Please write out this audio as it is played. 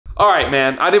Alright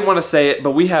man, I didn't want to say it,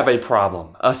 but we have a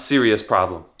problem. A serious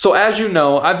problem. So as you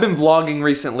know, I've been vlogging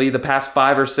recently the past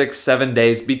 5 or 6, 7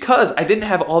 days because I didn't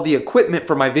have all the equipment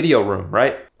for my video room,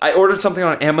 right? I ordered something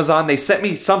on Amazon, they sent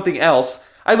me something else.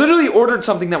 I literally ordered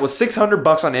something that was 600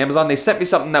 bucks on Amazon, they sent me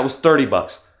something that was 30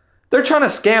 bucks. They're trying to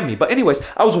scam me, but anyways,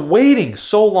 I was waiting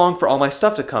so long for all my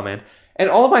stuff to come in. And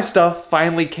all of my stuff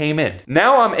finally came in.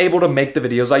 Now I'm able to make the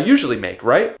videos I usually make,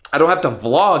 right? I don't have to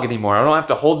vlog anymore. I don't have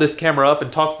to hold this camera up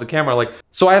and talk to the camera like...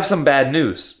 So I have some bad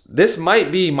news. This might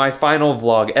be my final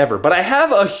vlog ever, but I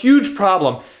have a huge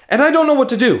problem and I don't know what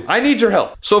to do. I need your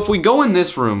help. So if we go in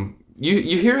this room,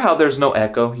 you hear how there's no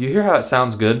echo? You hear how it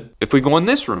sounds good? If we go in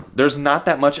this room, there's not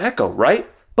that much echo, right?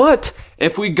 But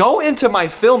if we go into my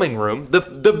filming room,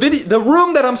 the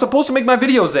room that I'm supposed to make my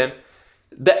videos in,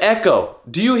 the echo.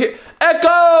 Do you hear?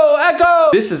 Echo!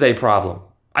 Echo! This is a problem.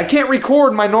 I can't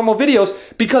record my normal videos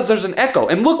because there's an echo.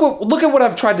 And look at what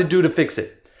I've tried to do to fix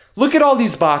it. Look at all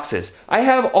these boxes. I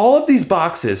have all of these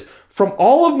boxes from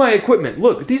all of my equipment.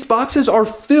 Look, these boxes are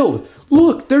filled.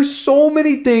 Look, there's so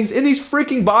many things in these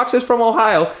freaking boxes from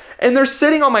Ohio and they're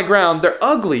sitting on my ground. They're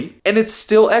ugly and it's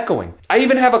still echoing. I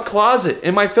even have a closet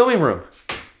in my filming room.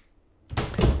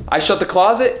 I shut the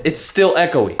closet, it's still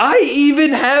echoey. I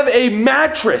even have a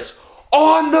mattress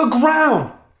on the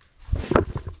ground.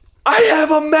 I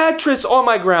have a mattress on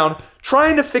my ground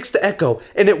trying to fix the echo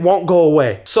and it won't go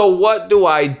away. So what do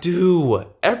I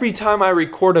do? Every time I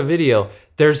record a video,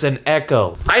 there's an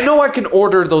echo. I know I can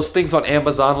order those things on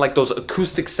Amazon, like those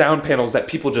acoustic sound panels that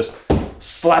people just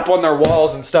slap on their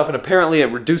walls and stuff, and apparently it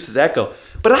reduces echo.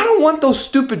 But I don't want those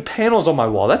stupid panels on my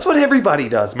wall. That's what everybody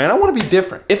does, man. I want to be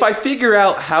different. If I figure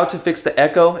out how to fix the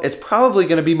echo, it's probably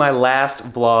going to be my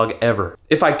last vlog ever.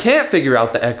 If I can't figure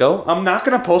out the echo, I'm not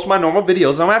going to post my normal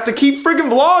videos. I'm going to have to keep freaking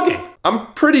vlogging.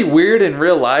 I'm pretty weird in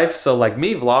real life, so like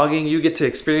me vlogging, you get to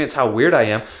experience how weird I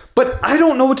am. But I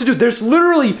don't know what to do. There's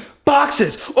literally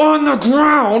boxes on the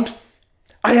ground.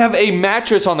 I have a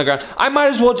mattress on the ground. I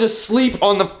might as well just sleep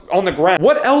on the ground.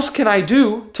 What else can I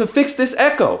do to fix this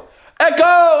echo?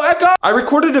 Echo! Echo! I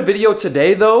recorded a video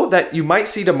today though that you might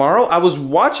see tomorrow. I was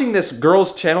watching this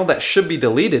girl's channel that should be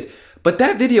deleted, but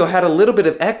that video had a little bit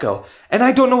of echo and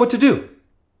I don't know what to do.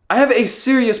 I have a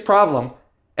serious problem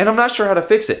and I'm not sure how to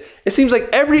fix it. It seems like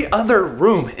every other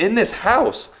room in this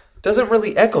house doesn't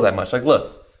really echo that much. Like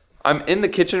look, I'm in the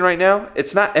kitchen right now.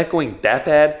 It's not echoing that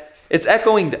bad. It's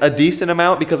echoing a decent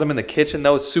amount because I'm in the kitchen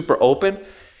though. It's super open.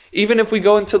 Even if we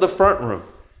go into the front room,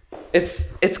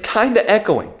 it's kind of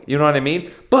echoing, you know what I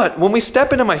mean? But when we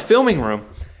step into my filming room,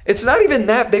 it's not even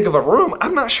that big of a room.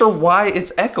 I'm not sure why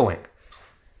it's echoing.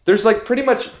 There's like pretty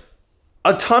much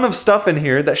a ton of stuff in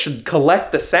here that should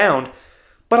collect the sound,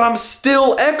 but I'm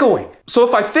still echoing. So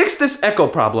if I fix this echo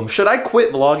problem, should I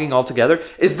quit vlogging altogether?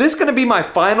 Is this gonna be my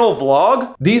final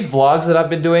vlog? These vlogs that I've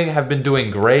been doing have been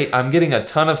doing great. I'm getting a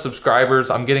ton of subscribers.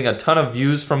 I'm getting a ton of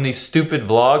views from these stupid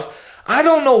vlogs. I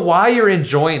don't know why you're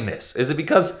enjoying this. Is it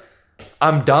because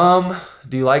I'm dumb?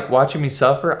 Do you like watching me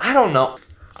suffer? I don't know.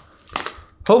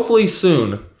 Hopefully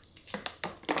soon,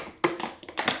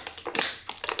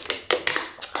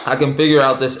 I can figure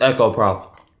out this echo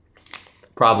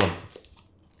problem.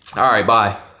 All right,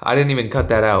 bye. I didn't even cut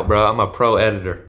that out, bro. I'm a pro editor.